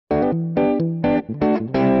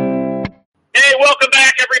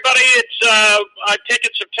everybody. It's I'm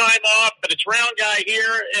taking some time off, but it's Round Guy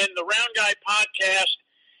here in the Round Guy podcast,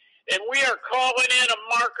 and we are calling in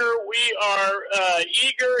a marker. We are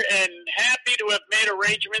eager and happy to have made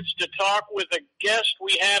arrangements to talk with a guest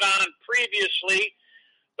we had on previously,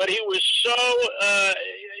 but he was so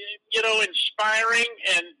inspiring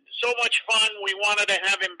and so much fun. We wanted to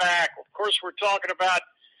have him back. Of course, we're talking about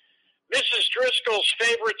Mrs. Driscoll's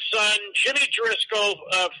favorite son, Jimmy Driscoll,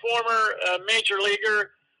 former major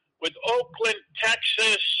leaguer with Oakland,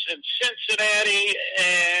 Texas, and Cincinnati,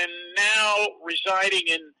 and now residing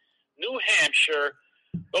in New Hampshire.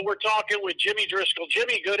 But we're talking with Jimmy Driscoll.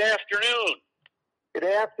 Jimmy, good afternoon. Good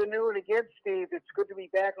afternoon again, Steve. It's good to be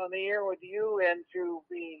back on the air with you and to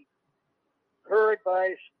be heard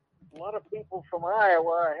by a lot of people from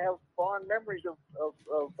Iowa. I have fond memories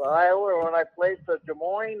of Iowa when I played for Des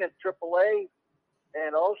Moines at AAA,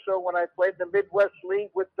 and also when I played in the Midwest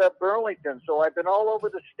League with Burlington. So I've been all over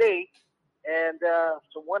the state, and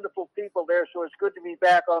some wonderful people there. So it's good to be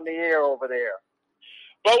back on the air over there.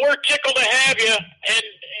 Well, we're tickled to have you,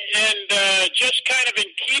 and just kind of in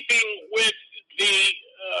keeping with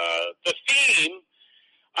the theme,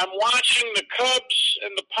 I'm watching the Cubs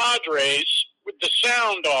and the Padres with the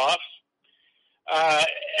sound off.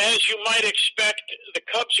 As you might expect, the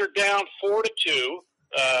Cubs are down 4-2,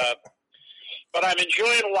 but I'm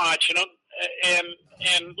enjoying watching them.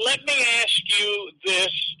 And let me ask you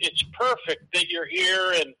this. It's perfect that you're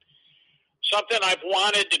here, and something I've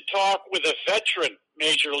wanted to talk with a veteran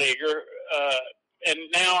major leaguer, and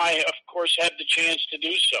now I, of course, have the chance to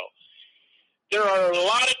do so. There are a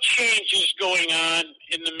lot of changes going on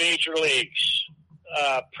in the major leagues.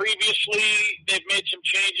 Previously, they've made some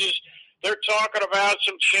changes. They're talking about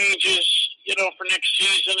some changes, for next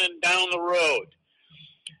season and down the road.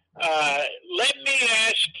 Let me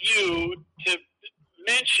ask you to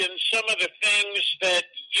mention some of the things that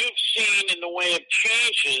you've seen in the way of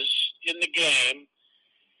changes in the game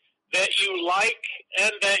that you like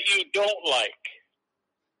and that you don't like.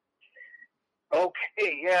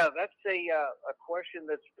 Okay, yeah, that's a question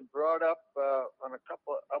that's been brought up on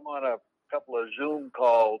I'm on a couple of Zoom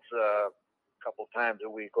calls a couple times a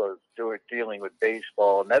week or dealing with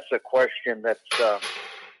baseball, and that's a question that's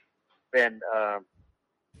been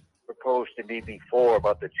proposed to me before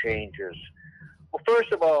about the changes. Well,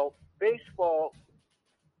 first of all, baseball,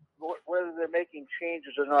 whether they're making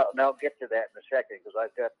changes or not, and I'll get to that in a second because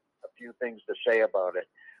I've got a few things to say about it,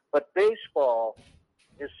 but baseball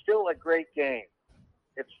is still a great game.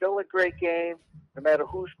 It's still a great game no matter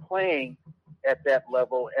who's playing at that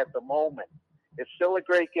level at the moment. It's still a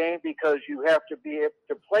great game because you have to be able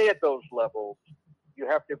to play at those levels. You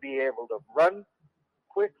have to be able to run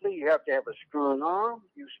quickly. You have to have a strong arm.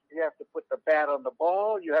 You have to put the bat on the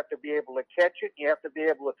ball. You have to be able to catch it. You have to be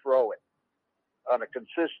able to throw it on a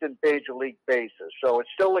consistent major league basis. So it's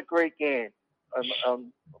still a great game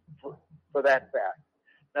for that fact.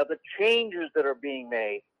 Now, the changes that are being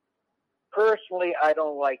made, personally, I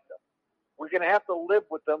don't like them. We're going to have to live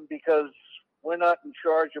with them because we're not in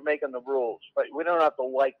charge of making the rules, but we don't have to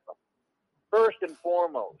like them. First and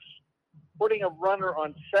foremost, putting a runner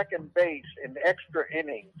on second base in extra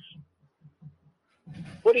innings.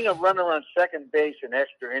 Putting a runner on second base in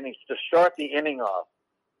extra innings to start the inning off.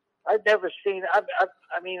 I've never seen,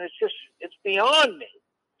 it's beyond me.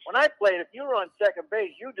 When I played, if you were on second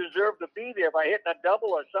base, you deserved to be there by hitting a double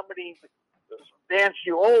or somebody danced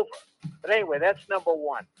you over. But anyway, that's number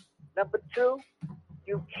one. Number two,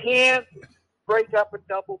 you can't break up a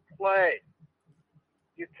double play.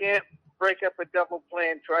 You can't break up a double play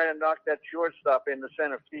and try to knock that shortstop in the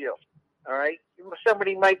center field. All right?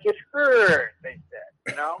 Somebody might get hurt, they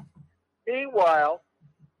said, Meanwhile,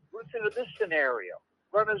 listen to this scenario.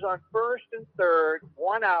 Runners on first and third,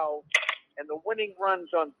 1 out, and the winning run's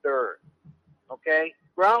on third. Okay?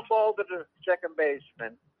 Ground ball to the second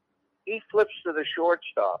baseman. He flips to the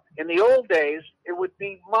shortstop. In the old days, it would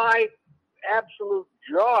be my absolute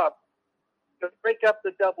job to break up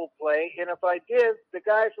the double play, and if I did, the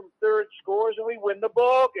guy from third scores and we win the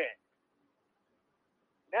ball game.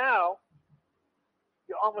 Now,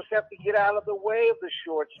 you almost have to get out of the way of the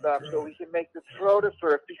shortstop so he can make the throw to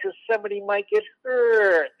first because somebody might get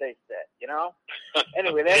hurt, they said,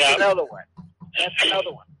 Anyway, that's another one. That's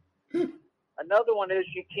another one. Another one is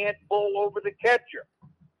you can't bowl over the catcher,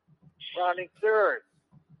 rounding third.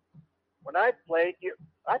 When I played,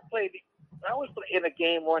 I was in a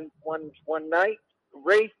game one night.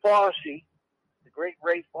 Ray Fosse, the great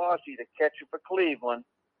Ray Fosse, the catcher for Cleveland,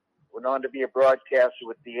 went on to be a broadcaster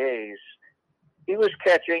with the A's. He was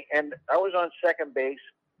catching, and I was on second base.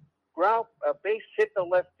 Base hit the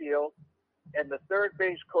left field, and the third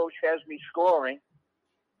base coach has me scoring.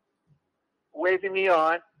 waving me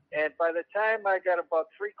on. And by the time I got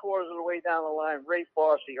about 3/4 of the way down the line, Ray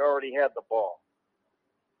Fosse already had the ball.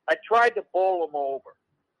 I tried to bowl him over,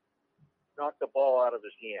 knock the ball out of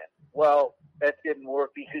his hand. Well, that didn't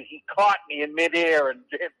work because he caught me in midair and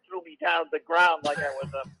threw me down to the ground like I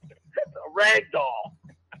was a rag doll.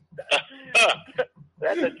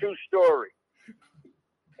 That's a true story.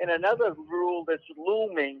 And another rule that's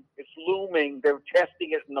looming, they're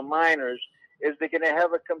testing it in the minors, is they're going to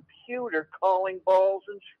have a computer calling balls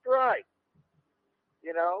and strikes.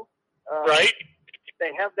 You know? Right.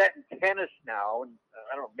 They have that in tennis now, and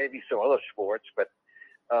I don't know, maybe some other sports, but,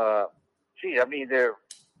 I mean, they're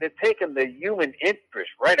taking the human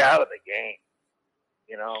interest right out of the game.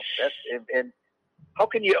 You know? And how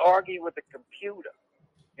can you argue with a computer?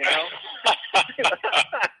 You know?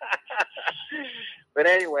 But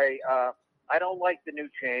anyway, I don't like the new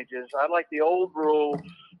changes. I like the old rules.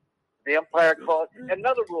 The umpire calls.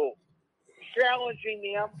 Another rule, challenging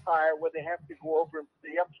the umpire where they have to go over,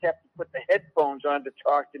 the umpires have to put the headphones on to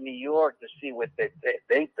talk to New York to see what they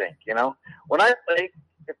think, you know. When I play,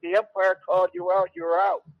 if the umpire called you out, you're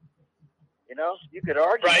out. You know, you could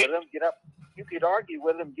argue with him, get up. You could argue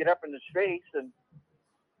with him, get up in his face, and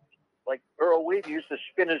like Earl Weaver used to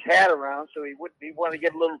spin his hat around so he want to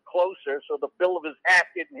get a little closer so the bill of his hat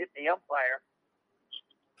didn't hit the umpire.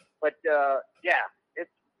 But they're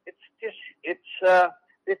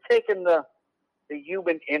taking the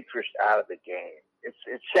human interest out of the game.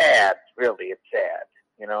 It's sad, really. It's sad,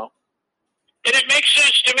 you know. And it makes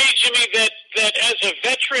sense to me, Jimmy, that as a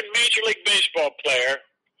veteran Major League Baseball player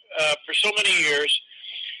for so many years,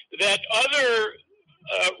 that other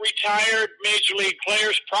retired Major League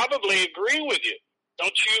players probably agree with you.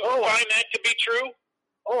 Don't you find that to be true?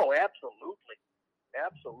 Oh, absolutely,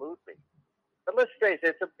 absolutely. But let's face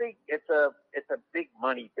it, it's a big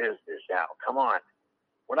money business now. Come on.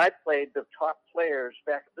 When I played, the top players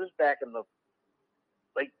back in the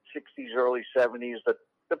late '60s, early '70s, the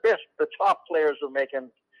top players were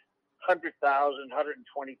making $100,000,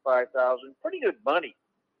 $125,000, pretty good money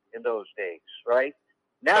in those days, right?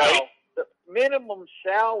 Now, the minimum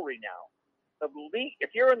salary now,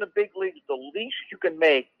 if you're in the big leagues, the least you can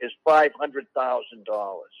make is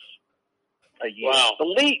 $500,000 a year. Wow. The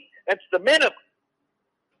least, that's the minimum.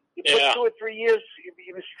 You put 2 or 3 years,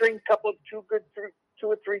 you string two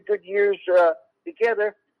or three good years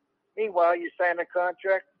together. Meanwhile, you sign a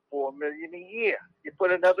contract, $4 million a year. You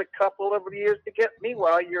put another couple of years together.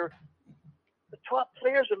 Meanwhile, the top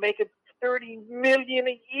players are making $30 million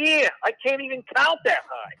a year. I can't even count that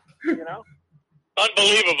high. You know,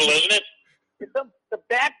 unbelievable, isn't it? The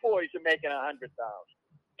bat boys are making $100,000.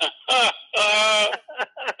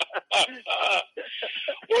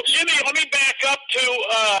 Well, Jimmy, let me back up to.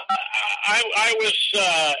 I was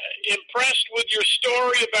impressed with your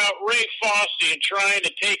story about Ray Fosse and trying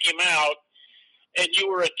to take him out, and you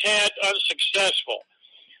were a tad unsuccessful.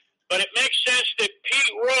 But it makes sense that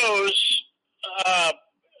Pete Rose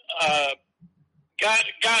got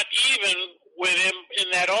even with him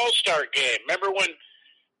in that All-Star game. Remember when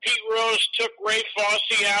Pete Rose took Ray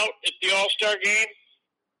Fosse out at the All-Star game?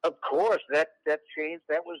 Of course, that changed.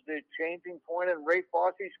 That was the changing point in Ray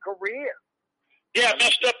Fosse's career. Yeah,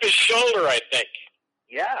 messed up his shoulder, I think.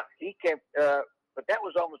 Yeah, he came, but that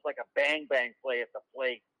was almost like a bang play at the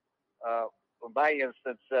plate. In my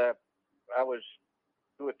instance, I was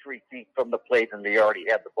 2 or 3 feet from the plate, and he already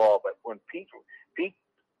had the ball. But when Pete,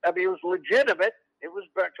 I mean, it was legitimate. It was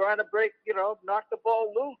trying to break, knock the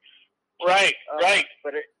ball loose. Right.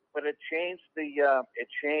 But it changed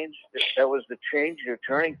that was the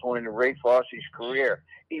turning point in Ray Fosse's career.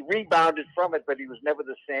 He rebounded from it, but he was never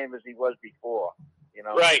the same as he was before, you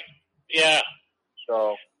know? Right. Yeah.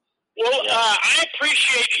 So. Well, yeah. I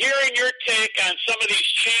appreciate hearing your take on some of these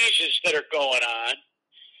changes that are going on.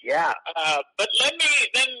 Yeah. But let me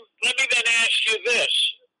then ask you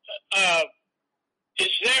this. Do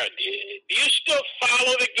you still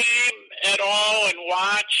follow the game at all and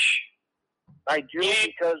watch? I do,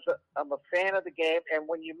 because I'm a fan of the game. And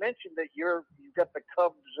when you mentioned that you've got the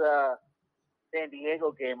Cubs San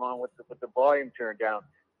Diego game on with the volume turned down,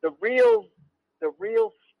 the real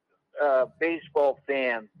baseball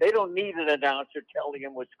fan, they don't need an announcer telling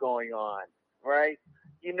them what's going on, right?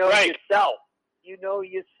 You know yourself. You know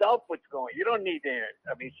yourself what's going on. You don't need to.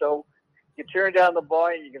 I mean, so you turn down the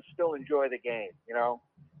volume, you can still enjoy the game, you know.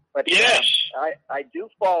 But yes, I do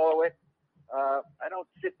follow it. I don't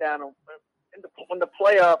sit down and. When the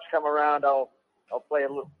playoffs come around, I'll pay a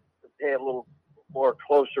little more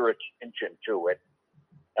closer attention to it.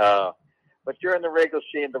 But during the regular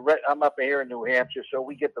season, I'm up here in New Hampshire, so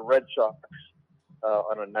we get the Red Sox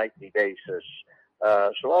on a nightly basis.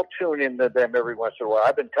 So I'll tune into them every once in a while.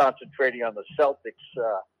 I've been concentrating on the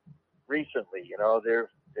Celtics recently. You know, they're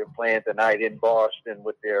playing tonight in Boston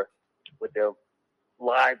with their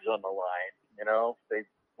lives on the line. You know, if they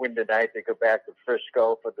win tonight, they go back to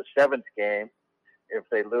Frisco for the 7th game. If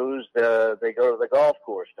they lose, they go to the golf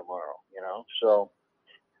course tomorrow. You know, so.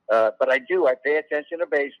 But I pay attention to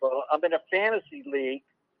baseball. I'm in a fantasy league.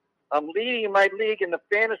 I'm leading my league in the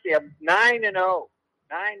fantasy. I'm 9-0.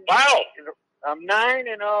 Wow. I'm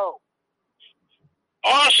 9-0.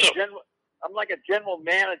 Awesome. I'm like a general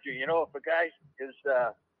manager. You know, if a guy is,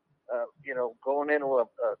 going into a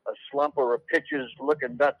slump or a pitcher's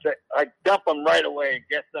looking nuts, I dump him right away and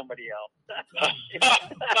get somebody else.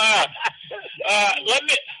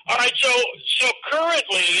 All right. So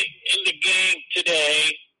currently in the game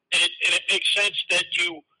today, and it makes sense that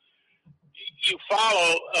you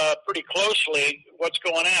follow pretty closely what's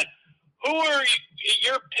going on. Who are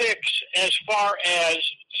your picks as far as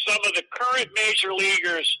some of the current major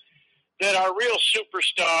leaguers that are real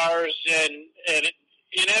superstars and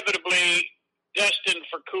inevitably destined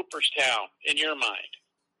for Cooperstown in your mind?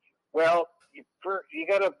 Well, you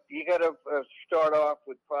gotta start off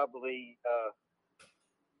with probably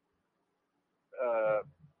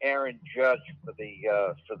Aaron Judge for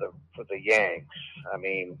the Yanks. I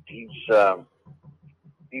mean, he's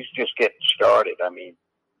just getting started. I mean,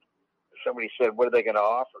 somebody said, "What are they going to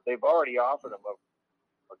offer?" They've already offered him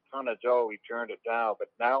a ton of dough. He turned it down, but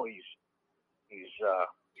now he's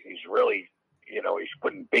really, he's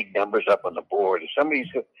putting big numbers up on the board.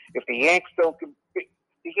 If the Yanks don't,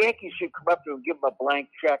 the Yankees should come up to him and give him a blank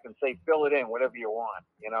check and say, "Fill it in, whatever you want,"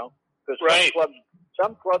 because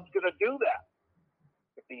some clubs going to do that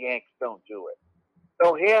if the Yanks don't do it.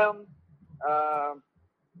 So him,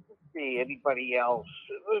 let's see, anybody else?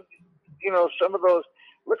 Some of those.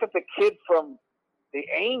 Look at the kid from the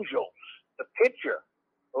Angels, the pitcher,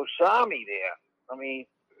 Osami there. I mean,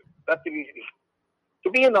 to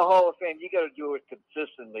be in the Hall of Fame, you got to do it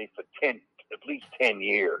consistently for at least 10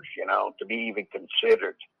 years, to be even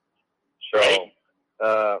considered. So,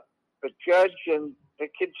 but Judge and the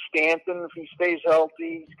kid Stanton, if he stays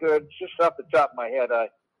healthy, he's good. Just off the top of my head,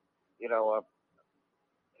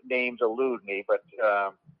 names elude me, but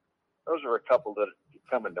those are a couple that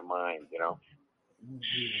come into mind,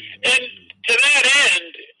 And to that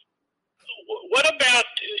end, what about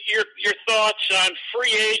your thoughts on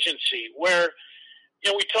free agency? Where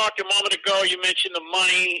we talked a moment ago. You mentioned the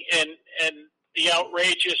money and the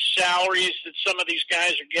outrageous salaries that some of these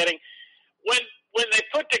guys are getting. When they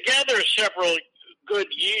put together several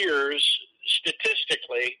good years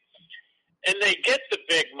statistically, and they get the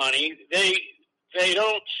big money, they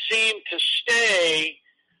don't seem to stay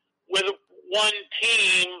with one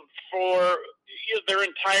team for their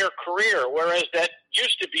entire career, whereas that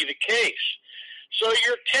used to be the case. So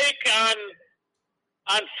your take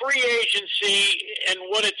on free agency and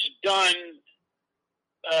what it's done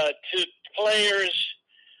to players,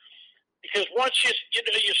 because once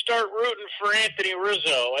you start rooting for Anthony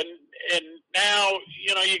Rizzo, and now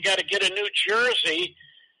you got to get a new jersey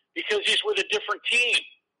because he's with a different team,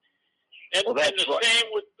 and the same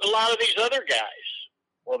with a lot of these other guys.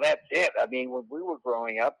 Well, that's it. I mean, when we were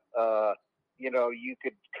growing up, you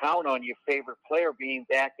could count on your favorite player being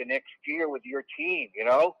back the next year with your team.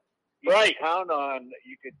 You could count on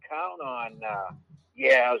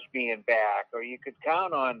Yaz being back, or you could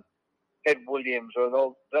count on Ted Williams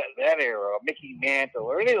or that era, or Mickey Mantle,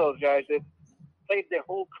 or any of those guys that played their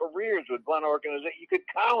whole careers with one organization. You could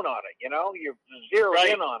count on it. You're zeroed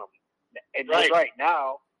in on them. And right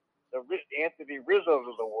now, the Anthony Rizzos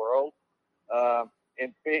of the world.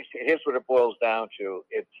 And here's what it boils down to: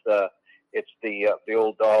 it's the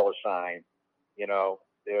old dollar sign.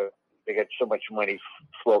 They got so much money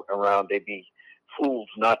floating around. They'd be fools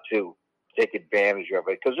not to take advantage of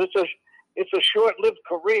it, because it's a short-lived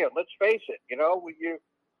career. Let's face it. When you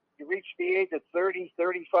reach the age of 30,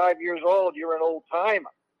 35 years old, you're an old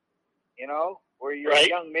timer. Where you're a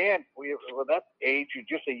young man. Well, that age, you're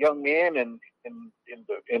just a young man in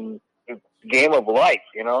the game of life.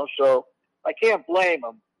 So. I can't blame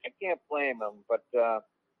them. But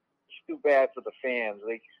it's too bad for the fans.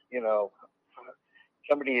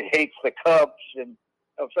 Somebody that hates the Cubs and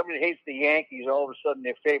somebody that hates the Yankees, all of a sudden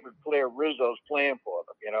their favorite player Rizzo's playing for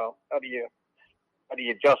them. How do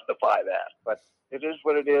you justify that? But it is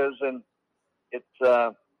what it is, and it's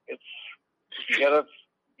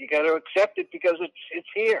you gotta accept it because it's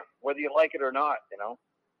here, whether you like it or not.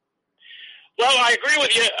 Well, I agree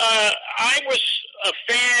with you. I was a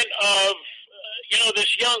fan of,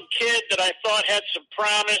 this young kid that I thought had some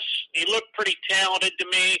promise. He looked pretty talented to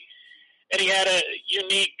me, and he had a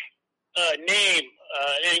unique name,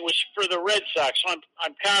 and he was for the Red Sox. So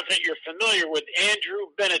I'm confident you're familiar with Andrew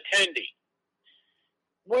Benintendi.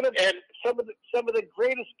 Some of the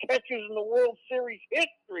greatest catches in the World Series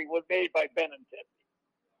history was made by Benintendi.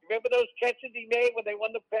 Remember those catches he made when they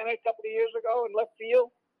won the pennant a couple of years ago in left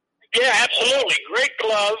field? Yeah, absolutely. Great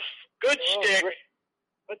glove, good stick,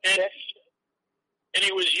 and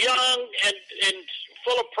he was young and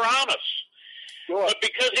full of promise. Sure. But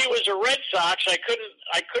because he was a Red Sox, I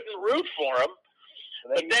couldn't root for him.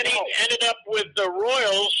 But then he ended up with the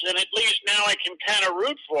Royals, and at least now I can kind of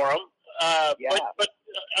root for him. But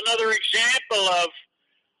another example of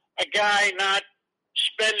a guy not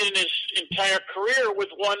spending his entire career with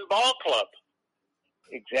one ball club.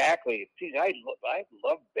 Exactly. See, I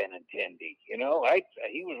love Benintendi. You know,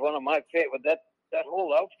 he was one of my favorite. That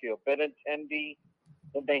whole outfield, Benintendi.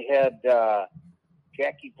 Then they had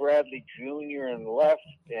Jackie Bradley Jr. in left,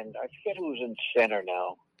 and I forget who's in center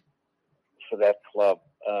now for that club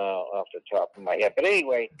off the top of my head. But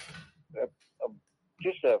anyway,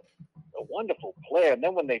 just a wonderful player. And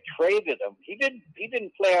then when they traded him, he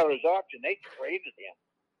didn't play out his option. They traded him,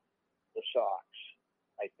 the Sox,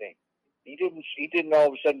 I think. He didn't all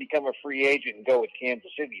of a sudden become a free agent and go with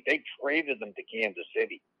Kansas City. They traded him to Kansas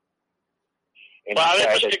City. And well, they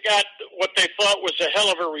must have got what they thought was a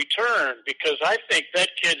hell of a return, because I think that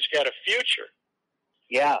kid's got a future.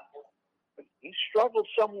 Yeah. He struggled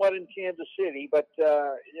somewhat in Kansas City, but,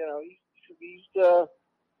 he's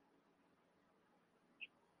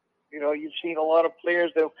you've seen a lot of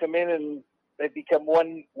players that'll come in and they become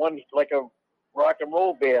one like a rock and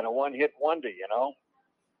roll band, a one-hit wonder, you know?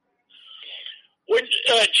 When,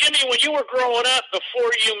 Jimmy, when you were growing up,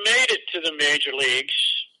 before you made it to the major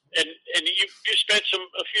leagues, and you spent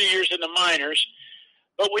a few years in the minors,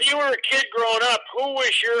 but when you were a kid growing up, who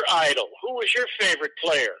was your idol? Who was your favorite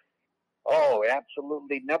player? Oh,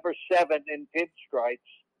 absolutely. Number 7 in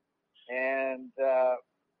pinstripes. And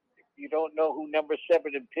if you don't know who number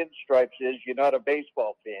 7 in pinstripes is, you're not a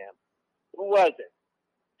baseball fan. Who was it?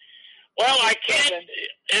 Well, I can't.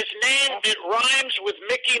 His name, it rhymes with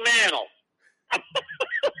Mickey Mantle.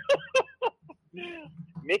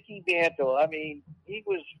 Mickey Mantle. I mean, he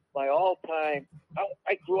was my all-time.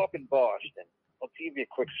 I grew up in Boston. I'll give you a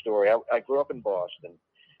quick story. I grew up in Boston,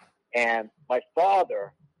 and my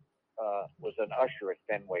father was an usher at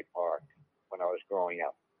Fenway Park when I was growing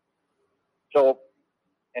up. So,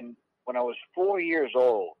 and when I was 4 years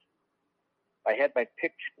old, I had my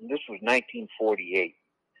picture. And this was 1948.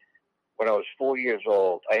 When I was 4 years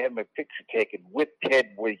old, I had my picture taken with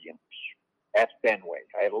Ted Williams at Fenway.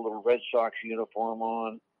 I had a little Red Sox uniform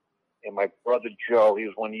on, and my brother Joe, he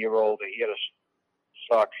was 1 year older, he had a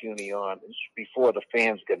Sox uni on. This was before the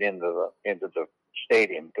fans got into the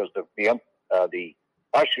stadium, because the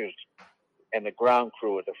ushers and the ground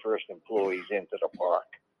crew were the first employees into the park.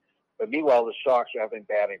 But meanwhile, the Sox were having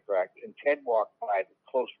batting practice, and Ted walked by,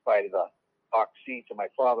 close by the box seats, and my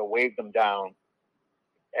father waved him down,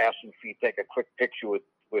 asked him if he'd take a quick picture with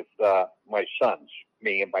my sons,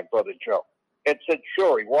 me and my brother Joe. Ed said,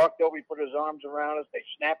 sure. He walked over, he put his arms around us, they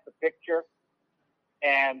snapped the picture,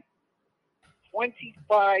 and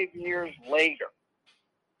 25 years later,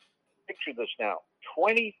 picture this now,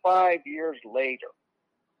 25 years later,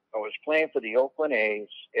 I was playing for the Oakland A's,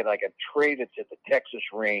 and I got traded to the Texas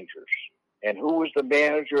Rangers. And who was the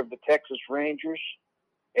manager of the Texas Rangers?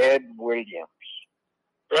 Ed Williams.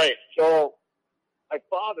 Right. So my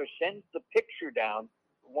father sends the picture down,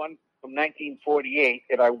 one from 1948,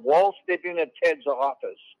 and I waltzed it into Ted's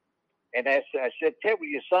office. And I said, Ted, will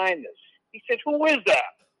you sign this? He said, who is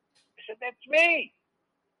that? I said, that's me.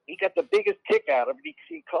 He got the biggest kick out of it.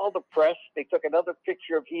 He called the press. They took another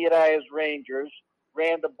picture of he and I as Rangers,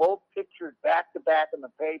 ran the both pictures back to back in the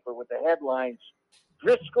paper with the headlines,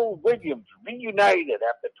 Driscoll Williams reunited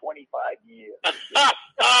after 25 years. That's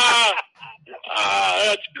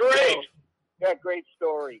great. Yeah, great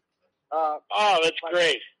story. That's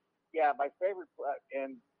great. Yeah, my favorite,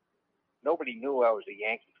 and nobody knew I was a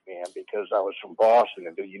Yankee fan because I was from Boston,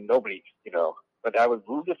 and nobody, but I was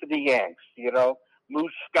rooting for the Yanks,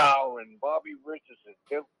 Moose Scow and Bobby Richardson,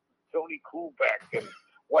 Tony Kubek, and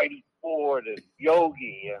Whitey Ford, and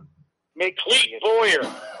Yogi, and Mick Clint Boyer.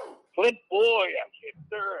 Clint Boyer,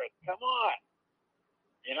 third. Come on.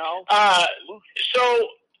 So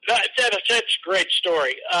that's a great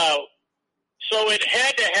story. So it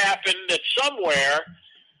had to happen that somewhere,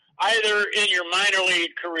 either in your minor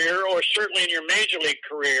league career or certainly in your major league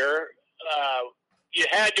career, you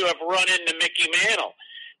had to have run into Mickey Mantle.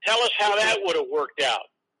 Tell us how that would have worked out.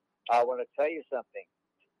 I want to tell you something.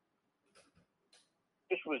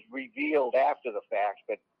 This was revealed after the fact,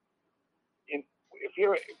 but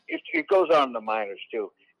if it goes on in the minors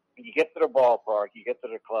too. When you get to the ballpark, you get to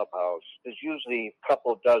the clubhouse. There's usually a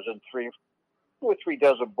couple dozen, two or three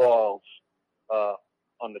dozen balls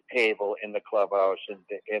on the table in the clubhouse,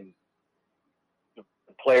 and the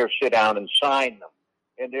players sit down and sign them.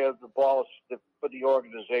 And they're the balls for the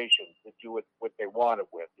organization to do what they want it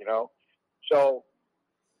with, you know. So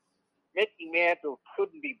Mickey Mantle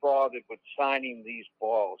couldn't be bothered with signing these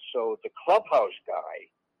balls. So the clubhouse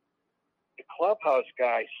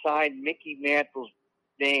guy signed Mickey Mantle's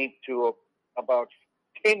name to about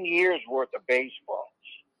 10 years worth of baseballs,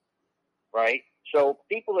 right? So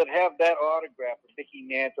people that have that autograph of Mickey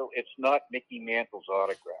Mantle, it's not Mickey Mantle's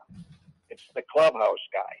autograph. It's the clubhouse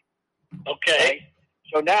guy. Okay. Right?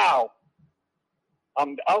 So now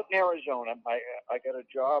I'm out in Arizona. I got a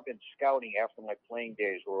job in scouting after my playing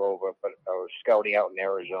days were over, but I was scouting out in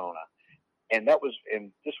Arizona. And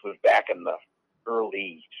this was back in the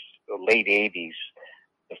late 80s.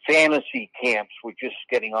 The fantasy camps were just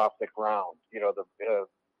getting off the ground. You know, the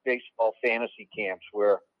baseball fantasy camps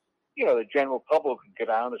where, you know, the general public could get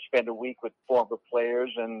down and spend a week with former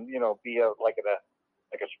players and, you know, be like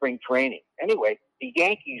a spring training. Anyway, the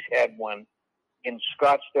Yankees had one in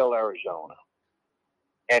Scottsdale, Arizona.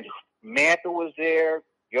 And Mantle was there,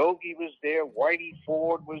 Yogi was there, Whitey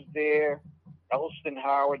Ford was there, Elston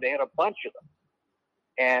Howard. They had a bunch of them.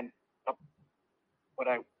 And when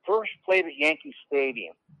I first played at Yankee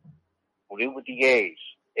Stadium, with the A's,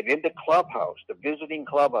 and in the clubhouse, the visiting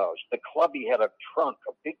clubhouse, the clubby had a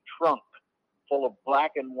big trunk full of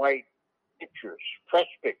black and white pictures, press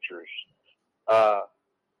pictures.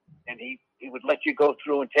 And he would let you go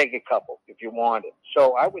through and take a couple if you wanted.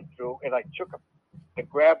 So I went through and I took them. I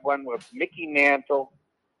grabbed one with Mickey Mantle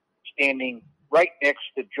standing right next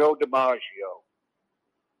to Joe DiMaggio,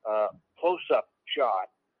 close-up shot,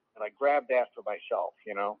 and I grabbed that for myself,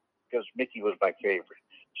 you know, because Mickey was my favorite.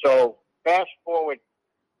 So fast forward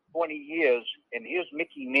 20 years, and here's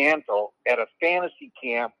Mickey Mantle at a fantasy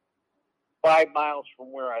camp 5 miles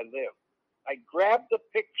from where I live. I grabbed the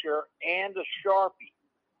picture and a Sharpie,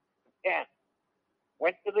 pen,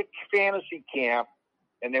 went to the fantasy camp,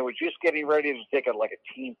 and they were just getting ready to take a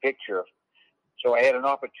team picture. So I had an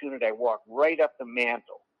opportunity. I walked right up to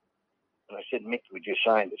Mantle, and I said, "Mickey, would you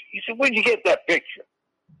sign this?" He said, "Where'd you get that picture?"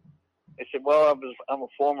 I said, "Well, I'm a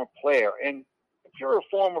former player." And if you're a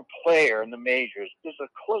former player in the majors, there's a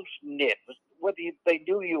close knit, whether they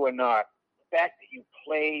knew you or not. The fact that you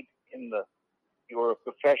played you're a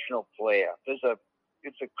professional player. It's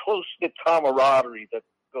a close knit camaraderie that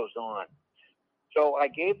goes on. So I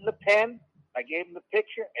gave him the pen, I gave him the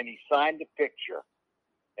picture, and he signed the picture.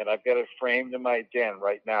 And I've got it framed in my den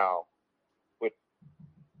right now with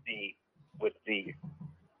the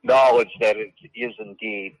knowledge that it is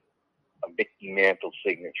indeed a Mickey Mantle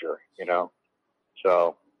signature, you know.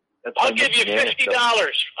 So I'll give you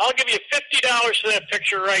 $50. I'll give you $50 for that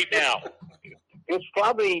picture right now. It's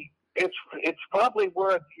probably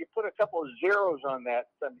worth. You put a couple of zeros on that,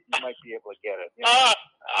 then you might be able to get it. You know?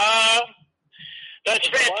 That's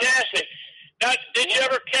fantastic. Now, did you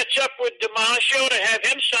ever catch up with DiMaggio to have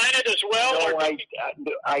him sign it as well? No,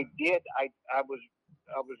 I did. I was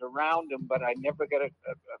around him, but I never got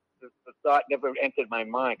the thought never entered my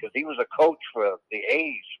mind because he was a coach for the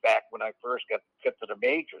A's back when I first got to the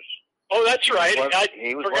majors. Oh, that's right.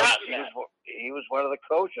 He was one of the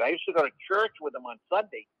coaches. I used to go to church with him on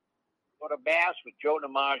Sunday. Go to mass with Joe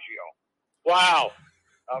DiMaggio. Wow.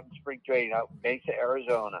 Out in spring training, out in Mesa,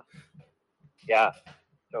 Arizona. Yeah.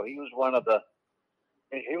 So he was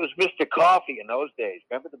he was Mr. Coffee in those days.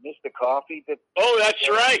 Remember the Mr. Coffee? Oh, that's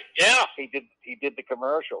right. Yeah. He did the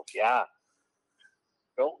commercials. Yeah.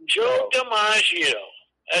 Joe DiMaggio.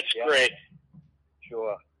 That's great.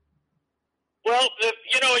 Sure. Well,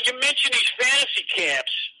 you mentioned these fantasy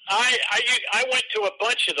camps. I went to a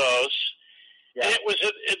bunch of those. Yeah. And it was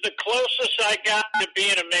the closest I got to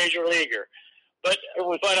being a major leaguer. But it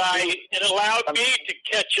allowed me to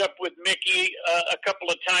catch up with Mickey a couple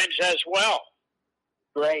of times as well.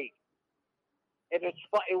 Great. And it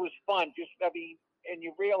was fun. And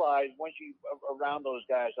you realize once you around those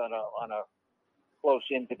guys on a close,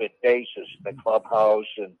 intimate basis, the clubhouse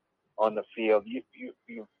and on the field, you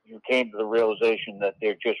came to the realization that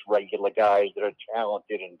they're just regular guys that are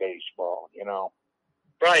talented in baseball. You know.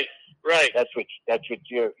 Right. That's what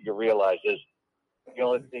you realize is. You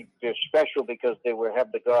know, they're special because they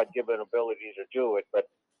have the God-given ability to do it, but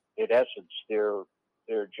in essence, they're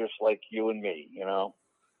just like you and me, you know.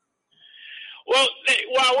 Well,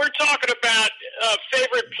 while we're talking about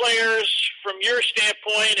favorite players from your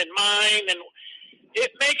standpoint and mine, and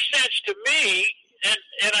it makes sense to me,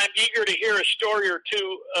 and I'm eager to hear a story or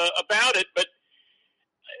two about it. But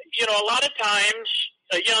a lot of times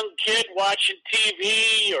a young kid watching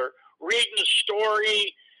TV or reading a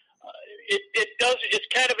story, it's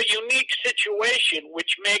kind of a unique situation,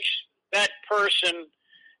 which makes that person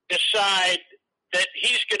decide that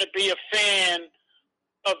he's going to be a fan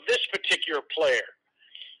of this particular player.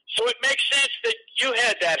 So it makes sense that you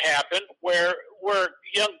had that happen where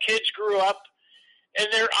young kids grew up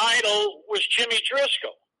and their idol was Jimmy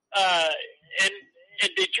Driscoll. And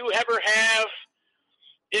did you ever have,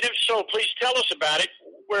 and if so, please tell us about it,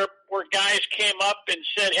 where guys came up and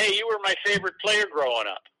said, hey, you were my favorite player growing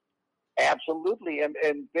up? Absolutely. And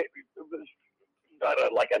it was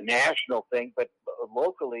not like a national thing, but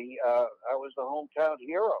locally, I was the hometown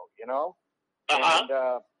hero, Uh-huh.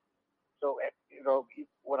 And so,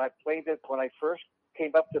 when I first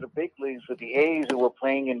came up to the big leagues with the A's who were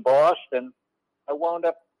playing in Boston, I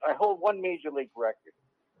hold one major league record.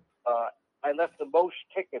 I left the most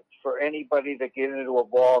tickets for anybody to get into a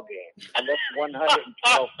ball game. I left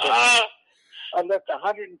 112 tickets. I left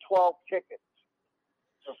 112 tickets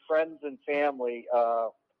for friends and family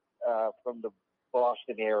from the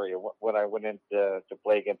Boston area when I went in to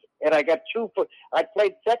play against. And I got I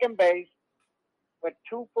played second base, went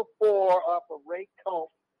 2 for 4 off of Ray Cohn.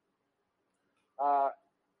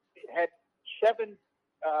 Had 7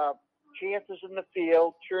 chances in the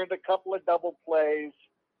field, turned a couple of double plays,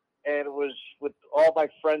 and it was with all my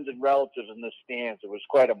friends and relatives in the stands. It was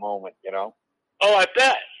quite a moment, Oh, I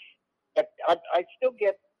bet. I still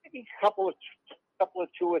get maybe a couple of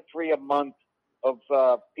 2 or 3 a month of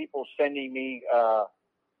people sending me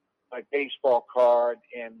my baseball card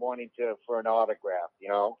and wanting for an autograph,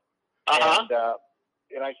 Uh-huh.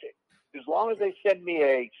 And I say, as long as they send me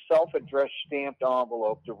a self-addressed stamped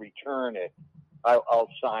envelope to return it, I'll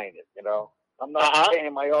sign it. I'm not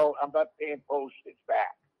paying my own. I'm not paying postage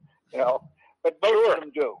back. But most of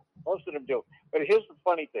them do. Most of them do. But here's the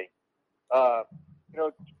funny thing.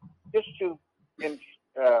 Just to,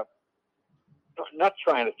 not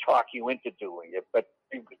trying to talk you into doing it, but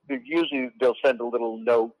usually they'll send a little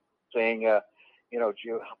note saying,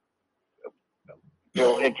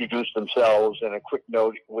 they'll introduce themselves and a quick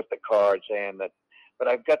note with the card saying that. But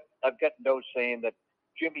I've got notes saying that,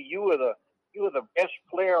 Jimmy, you were the best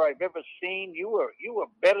player I've ever seen. You were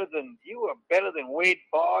better than Wade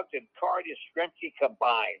Boggs and Carter Yastrzemski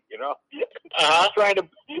combined. Uh-huh. trying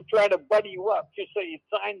to buddy you up just so you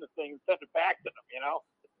sign the thing and send it back to them.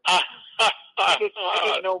 They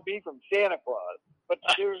didn't know me from Santa Claus. But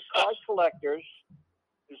there's card collectors.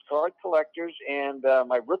 There's card collectors, and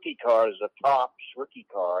my rookie card is a Topps rookie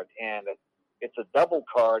card, and it's a double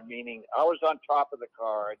card, meaning I was on top of the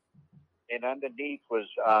card, and underneath was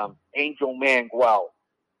Angel Manguel.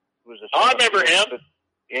 I remember him.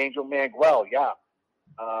 Angel Manguel, yeah.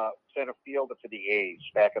 Center fielder for the A's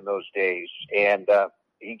back in those days. And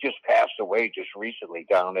he just passed away just recently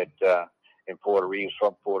down at in Puerto Rico. He's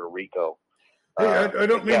from Puerto Rico. Hey, I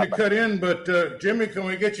don't mean to cut in, but Jimmy, can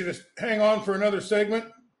we get you to hang on for another segment?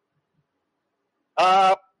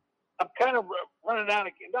 I'm kind of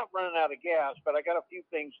not running out of gas, but I got a few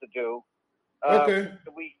things to do. Okay.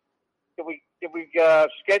 Can we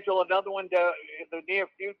schedule another one in the near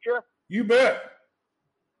future? You bet.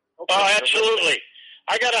 Okay. Oh, absolutely.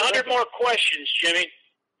 I got 100 more questions, Jimmy.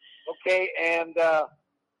 Okay, and I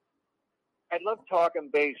love talking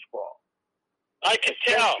baseball. I can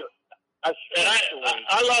tell. And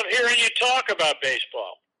I love hearing you talk about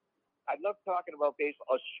baseball. I love talking about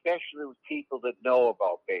baseball, especially with people that know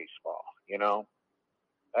about baseball,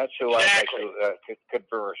 That's who exactly. I like to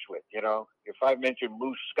converse with, If I mention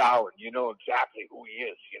Moose Skowron, you know exactly who he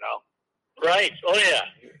is, Right. Oh, yeah.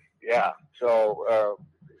 Yeah.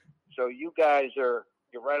 So you guys you're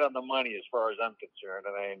right on the money as far as I'm concerned,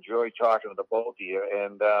 and I enjoy talking to the both of you,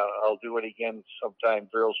 and I'll do it again sometime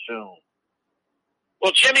real soon.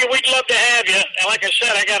 Well, Jimmy, we'd love to have you. And like I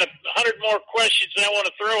said, I got 100 more questions that I want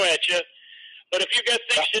to throw at you. But if you got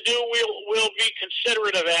things to do, we'll be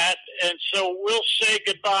considerate of that. And so we'll say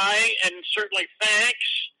goodbye and certainly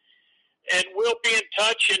thanks. And we'll be in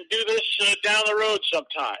touch and do this down the road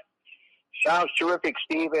sometime. Sounds terrific,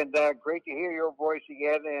 Steve, and great to hear your voice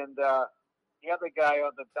again. And the other guy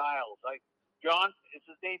on the dials, is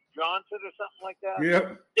his name Johnson or something like that?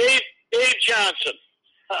 Yep. Dave Johnson.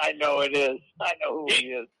 I know it is. I know who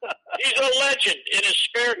he is. He's a legend in his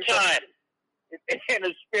spare time. In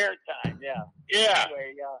his spare time, yeah. Yeah.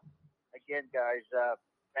 Anyway, again, guys,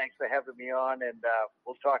 thanks for having me on, and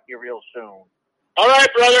we'll talk to you real soon. All right,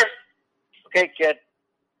 brother. Okay, kid.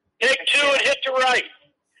 Take 2 and hit the right.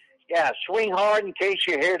 Yeah, swing hard in case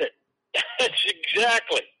you hit it. That's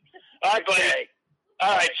exactly. All right, buddy.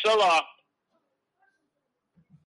 All right, so long.